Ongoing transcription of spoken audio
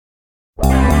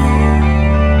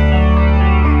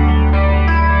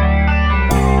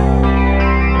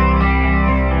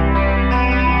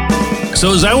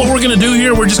So is that what we're going to do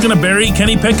here? We're just going to bury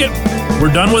Kenny Pickett?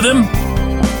 We're done with him?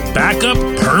 Backup?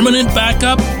 Permanent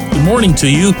backup? Good morning to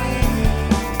you.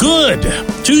 Good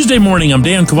Tuesday morning. I'm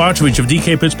Dan Kovacevic of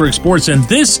DK Pittsburgh Sports, and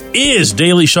this is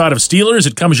Daily Shot of Steelers.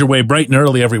 It comes your way bright and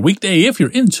early every weekday. If you're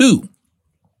into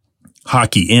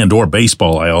hockey and or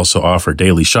baseball, I also offer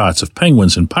daily shots of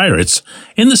Penguins and Pirates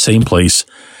in the same place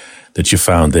that you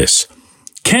found this.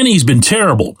 Kenny's been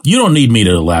terrible. You don't need me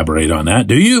to elaborate on that,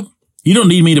 do you? You don't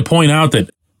need me to point out that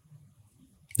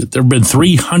there have been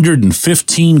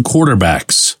 315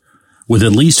 quarterbacks with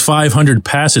at least 500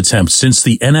 pass attempts since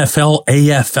the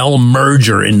NFL-AFL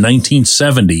merger in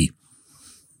 1970,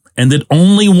 and that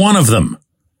only one of them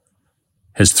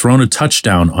has thrown a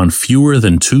touchdown on fewer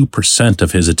than 2%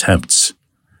 of his attempts.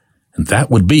 And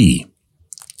that would be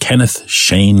Kenneth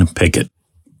Shane Pickett.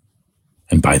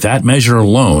 And by that measure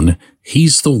alone,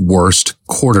 he's the worst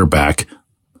quarterback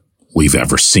we've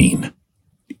ever seen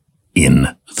in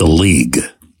the league.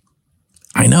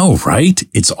 I know, right?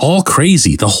 It's all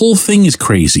crazy. The whole thing is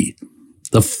crazy.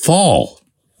 The fall,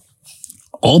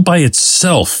 all by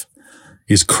itself,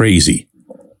 is crazy.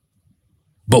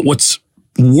 But what's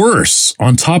worse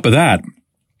on top of that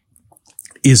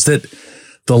is that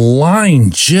the line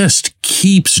just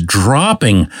keeps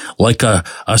dropping like a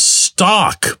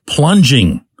stock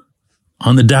plunging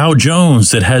on the Dow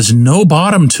Jones that has no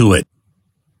bottom to it.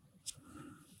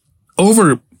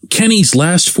 Over Kenny's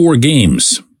last 4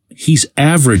 games, he's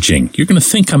averaging, you're going to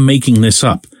think I'm making this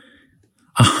up,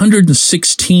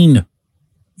 116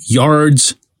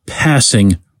 yards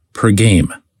passing per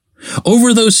game.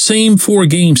 Over those same 4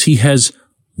 games, he has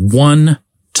 1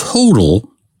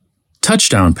 total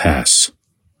touchdown pass.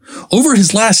 Over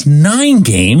his last 9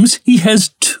 games, he has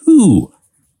 2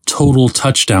 total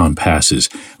touchdown passes.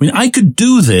 I mean, I could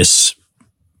do this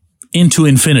into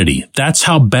infinity. That's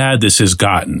how bad this has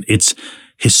gotten. It's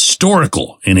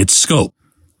historical in its scope.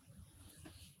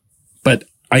 But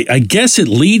I guess it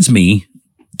leads me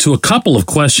to a couple of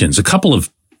questions, a couple of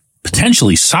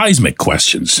potentially seismic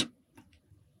questions.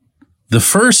 The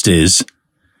first is,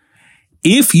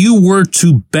 if you were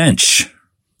to bench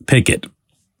Pickett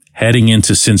heading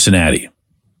into Cincinnati,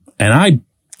 and I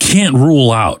can't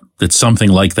rule out that something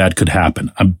like that could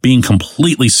happen. I'm being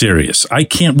completely serious. I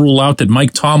can't rule out that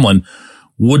Mike Tomlin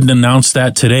wouldn't announce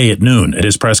that today at noon at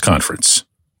his press conference,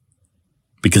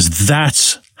 because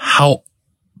that's how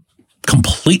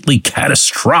completely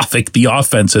catastrophic the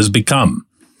offense has become.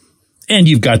 And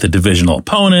you've got the divisional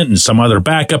opponent and some other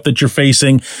backup that you're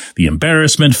facing, the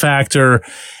embarrassment factor,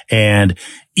 and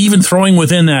even throwing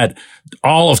within that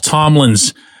all of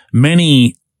Tomlin's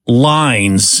many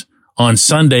lines on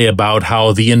Sunday about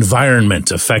how the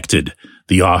environment affected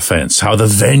the offense, how the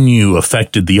venue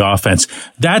affected the offense.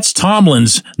 That's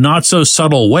Tomlin's not so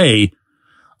subtle way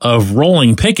of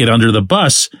rolling Pickett under the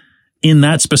bus in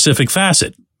that specific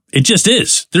facet. It just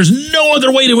is. There's no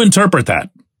other way to interpret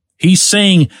that. He's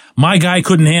saying, my guy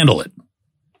couldn't handle it.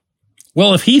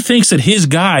 Well, if he thinks that his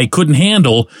guy couldn't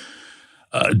handle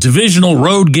a divisional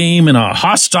road game in a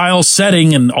hostile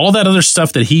setting and all that other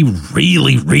stuff that he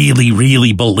really, really,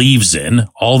 really believes in,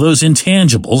 all those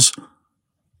intangibles,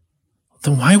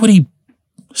 then why would he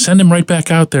send him right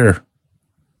back out there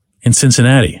in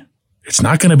Cincinnati? It's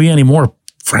not going to be any more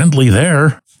friendly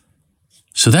there.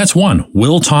 So that's one.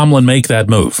 Will Tomlin make that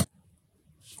move?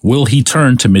 Will he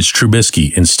turn to Mitch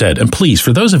Trubisky instead? And please,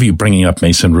 for those of you bringing up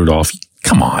Mason Rudolph,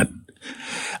 come on.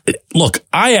 Look,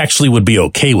 I actually would be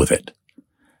okay with it.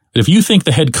 If you think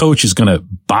the head coach is going to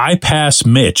bypass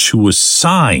Mitch, who was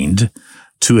signed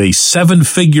to a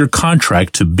 7-figure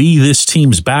contract to be this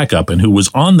team's backup and who was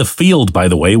on the field, by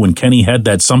the way, when Kenny had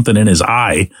that something in his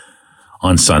eye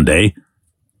on Sunday.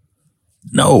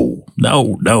 No.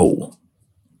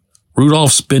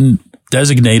 Rudolph's been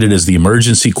designated as the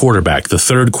emergency quarterback, the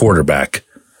third quarterback,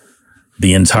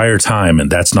 the entire time,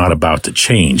 and that's not about to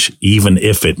change, even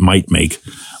if it might make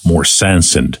more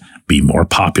sense and be more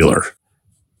popular.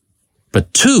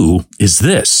 But 2 is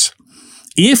this.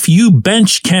 If you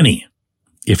bench Kenny,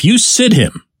 if you sit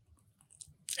him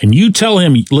and you tell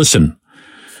him, listen,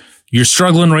 you're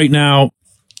struggling right now,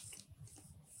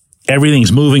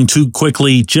 everything's moving too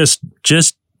quickly, just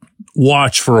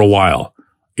watch for a while.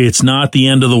 It's not the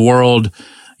end of the world.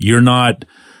 You're not,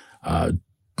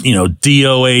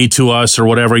 DOA to us or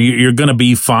whatever. You're going to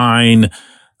be fine.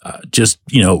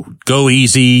 Go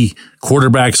easy.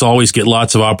 Quarterbacks always get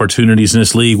lots of opportunities in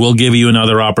this league. We'll give you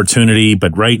another opportunity,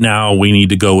 but right now we need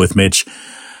to go with Mitch.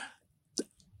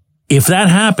 If that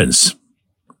happens,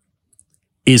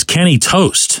 is Kenny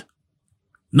toast?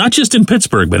 Not just in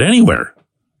Pittsburgh, but anywhere.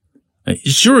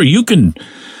 Sure, you can,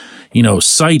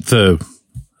 cite the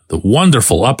the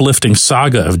wonderful, uplifting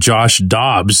saga of Josh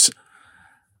Dobbs.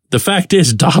 The fact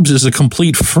is, Dobbs is a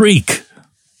complete freak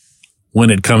when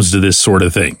it comes to this sort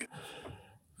of thing.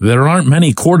 There aren't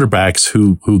many quarterbacks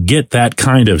who get that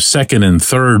kind of second and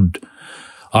third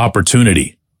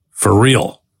opportunity for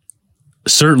real.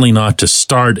 Certainly not to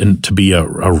start and to be a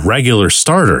regular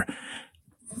starter.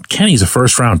 Kenny's a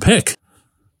first-round pick.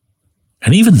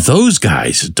 And even those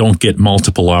guys don't get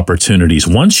multiple opportunities.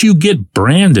 Once you get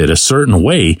branded a certain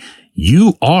way,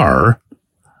 you are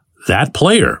that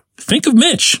player. Think of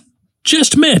Mitch.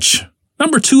 Just Mitch.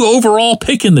 Number 2 overall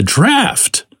pick in the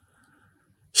draft.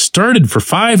 Started for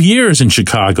 5 years in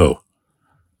Chicago.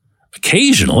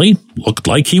 Occasionally looked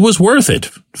like he was worth it.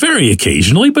 Very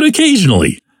occasionally, but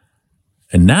occasionally.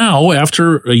 And now,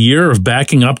 after a year of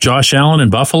backing up Josh Allen in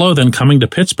Buffalo, then coming to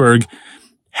Pittsburgh,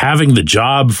 having the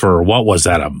job for, what was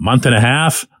that, a month and a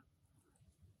half?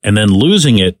 And then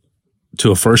losing it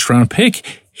to a first-round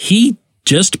pick, he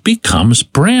just becomes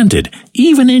branded,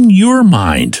 even in your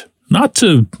mind. Not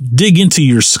to dig into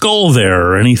your skull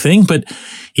there or anything, but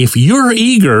if you're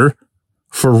eager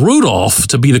for Rudolph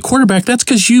to be the quarterback, that's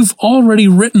because you've already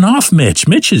written off Mitch.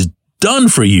 Mitch is done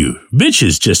for you. Mitch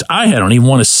is just, I don't even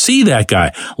want to see that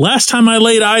guy. Last time I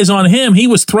laid eyes on him, he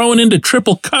was throwing into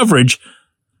triple coverage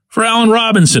for Allen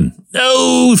Robinson.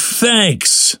 No,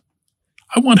 thanks.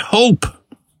 I want hope.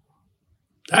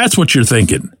 That's what you're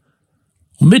thinking.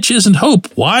 Mitch isn't hope.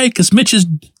 Why? Because Mitch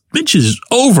is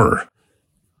over.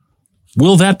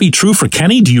 Will that be true for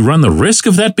Kenny? Do you run the risk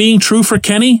of that being true for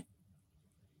Kenny?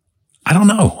 I don't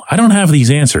know. I don't have these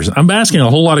answers. I'm asking a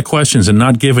whole lot of questions and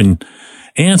not giving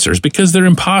answers because they're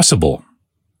impossible.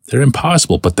 They're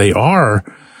impossible, but they are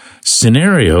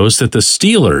scenarios that the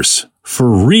Steelers, for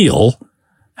real,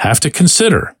 have to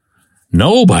consider.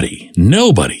 Nobody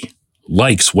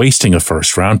likes wasting a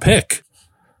first-round pick.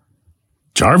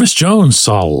 Jarvis Jones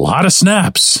saw a lot of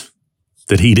snaps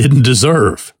that he didn't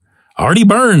deserve. Artie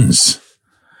Burns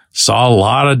saw a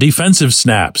lot of defensive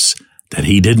snaps that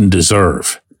he didn't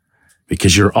deserve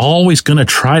because you're always going to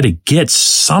try to get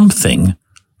something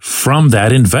from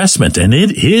that investment, and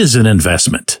it is an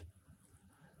investment.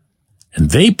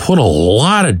 And they put a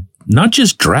lot of not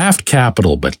just draft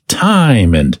capital, but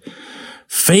time and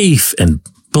faith and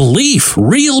belief,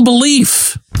 real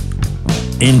belief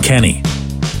in Kenny.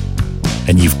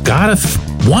 And you've got to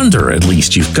wonder, at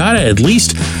least, you've got to at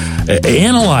least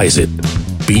analyze it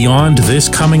beyond this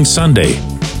coming Sunday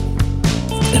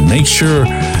and make sure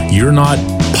you're not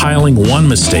piling one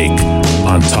mistake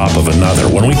on top of another.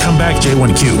 When we come back,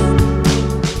 J1Q.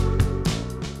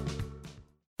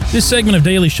 This segment of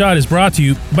Daily Shot is brought to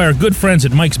you by our good friends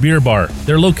at Mike's Beer Bar.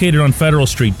 They're located on Federal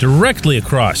Street, directly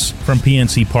across from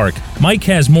PNC Park. Mike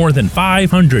has more than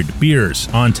 500 beers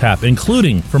on tap,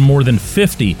 including from more than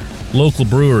 50 local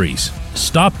breweries.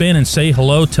 Stop in and say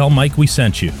hello. Tell Mike we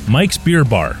sent you. Mike's Beer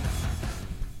Bar.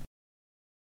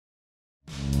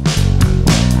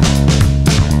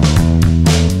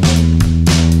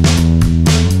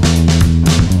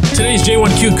 Today's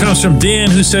J1Q comes from Dan,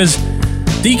 who says,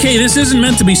 DK, this isn't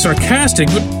meant to be sarcastic,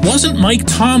 but wasn't Mike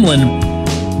Tomlin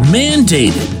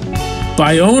mandated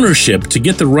by ownership to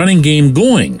get the running game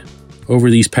going over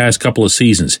these past couple of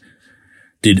seasons?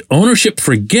 Did ownership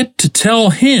forget to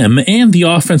tell him and the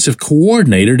offensive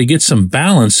coordinator to get some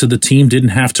balance so the team didn't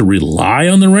have to rely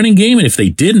on the running game? And if they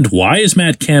didn't, why is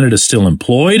Matt Canada still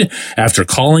employed after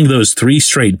calling those 3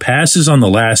 straight passes on the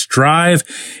last drive?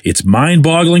 It's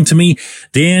mind-boggling to me.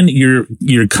 Dan,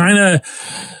 you're kind of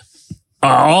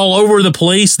all over the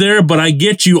place there, but I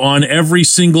get you on every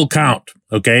single count,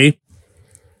 okay?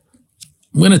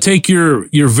 I'm going to take your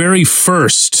very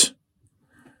first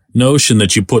notion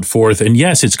that you put forth, and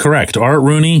yes, it's correct. Art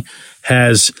Rooney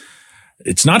has,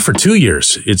 it's not for 2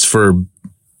 years, it's for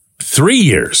 3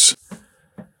 years,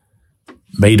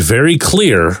 made very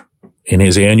clear in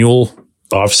his annual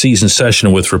off-season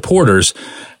session with reporters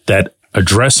that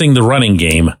addressing the running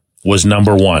game was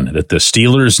number one, that the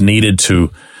Steelers needed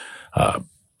to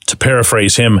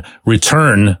paraphrase him,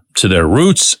 return to their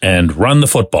roots and run the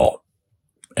football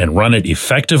and run it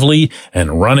effectively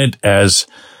and run it as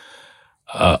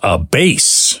a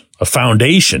base, a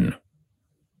foundation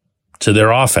to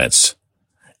their offense.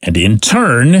 And in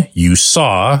turn, you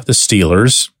saw the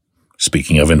Steelers,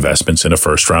 speaking of investments in a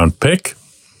first-round pick,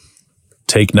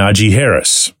 take Najee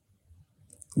Harris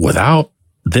without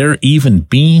there even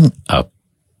being a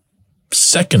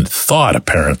second thought,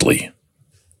 apparently,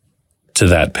 to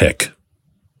that pick.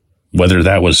 Whether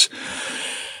that was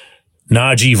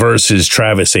Najee versus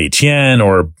Travis Etienne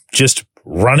or just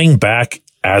running back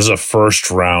as a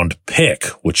first-round pick,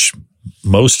 which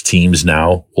most teams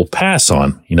now will pass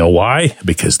on. You know why?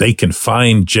 Because they can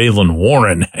find Jaylen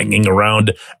Warren hanging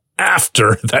around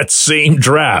after that same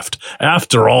draft,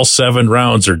 after all 7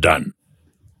 rounds are done.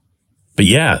 But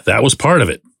yeah, that was part of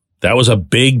it. That was a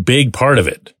big, big part of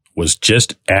it, was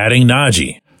just adding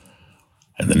Najee.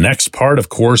 And the next part, of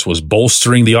course, was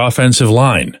bolstering the offensive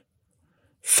line.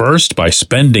 First, by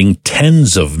spending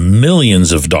tens of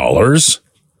millions of dollars,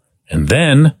 and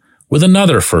then with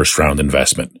another first-round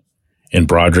investment in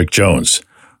Broderick Jones,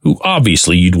 who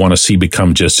obviously you'd want to see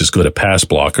become just as good a pass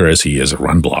blocker as he is a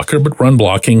run blocker, but run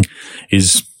blocking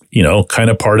is, kind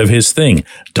of part of his thing.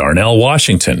 Darnell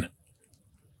Washington,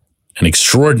 an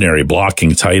extraordinary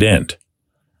blocking tight end,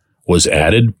 was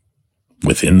added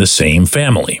within the same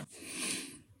family.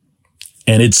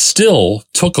 And it still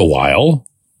took a while,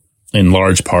 in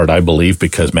large part, I believe,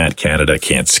 because Matt Canada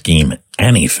can't scheme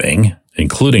anything,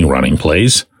 including running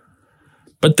plays.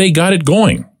 But they got it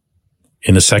going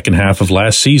in the second half of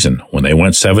last season. When they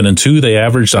went 7-2, they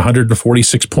averaged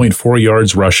 146.4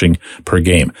 yards rushing per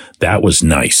game. That was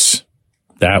nice.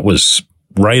 That was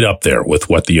right up there with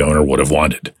what the owner would have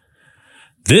wanted.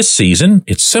 This season,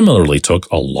 it similarly took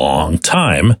a long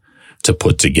time to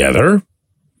put together,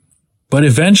 but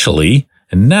eventually,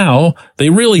 and now they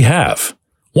really have.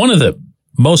 One of the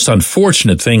most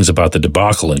unfortunate things about the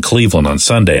debacle in Cleveland on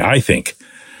Sunday, I think,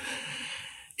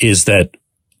 is that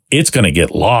it's going to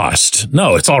get lost.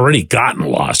 No, it's already gotten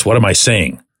lost. What am I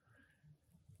saying?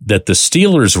 That the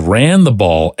Steelers ran the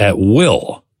ball at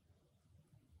will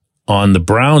on the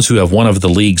Browns, who have one of the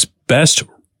league's best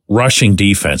rushing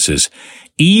defenses,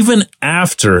 even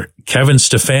after Kevin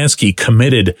Stefanski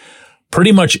committed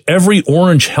pretty much every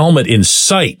orange helmet in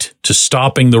sight to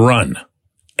stopping the run.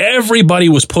 Everybody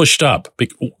was pushed up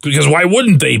because why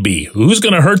wouldn't they be? Who's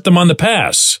going to hurt them on the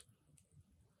pass?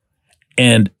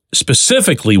 And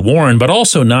specifically Warren, but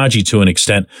also Najee to an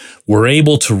extent, were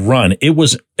able to run. It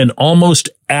was an almost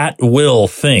at-will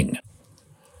thing.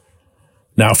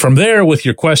 Now, from there, with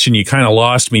your question, you kind of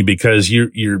lost me because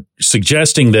you're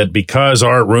suggesting that because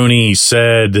Art Rooney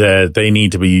said that they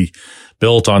need to be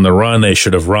built on the run, they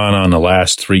should have run on the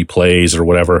last 3 plays or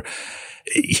whatever.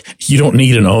 You don't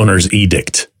need an owner's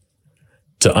edict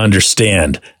to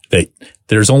understand that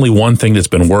there's only one thing that's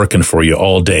been working for you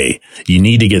all day. You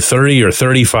need to get 30 or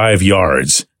 35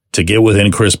 yards to get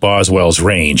within Chris Boswell's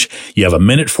range. You have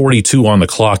 1:42 on the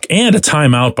clock and a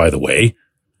timeout, by the way.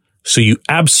 So you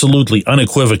absolutely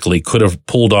unequivocally could have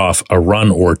pulled off a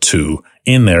run or two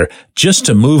in there just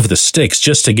to move the sticks,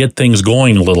 just to get things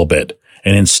going a little bit.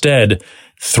 And instead,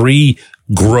 3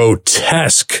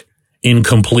 grotesque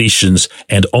incompletions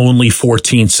and only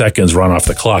 14 seconds run off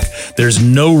the clock. There's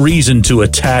no reason to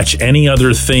attach any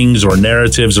other things or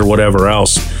narratives or whatever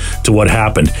else to what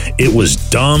happened. It was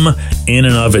dumb in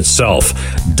and of itself.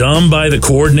 Dumb by the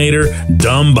coordinator,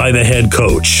 dumb by the head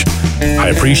coach. I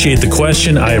appreciate the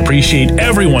question. I appreciate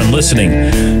everyone listening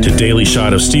to Daily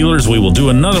Shot of Steelers. We will do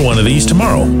another one of these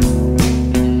tomorrow.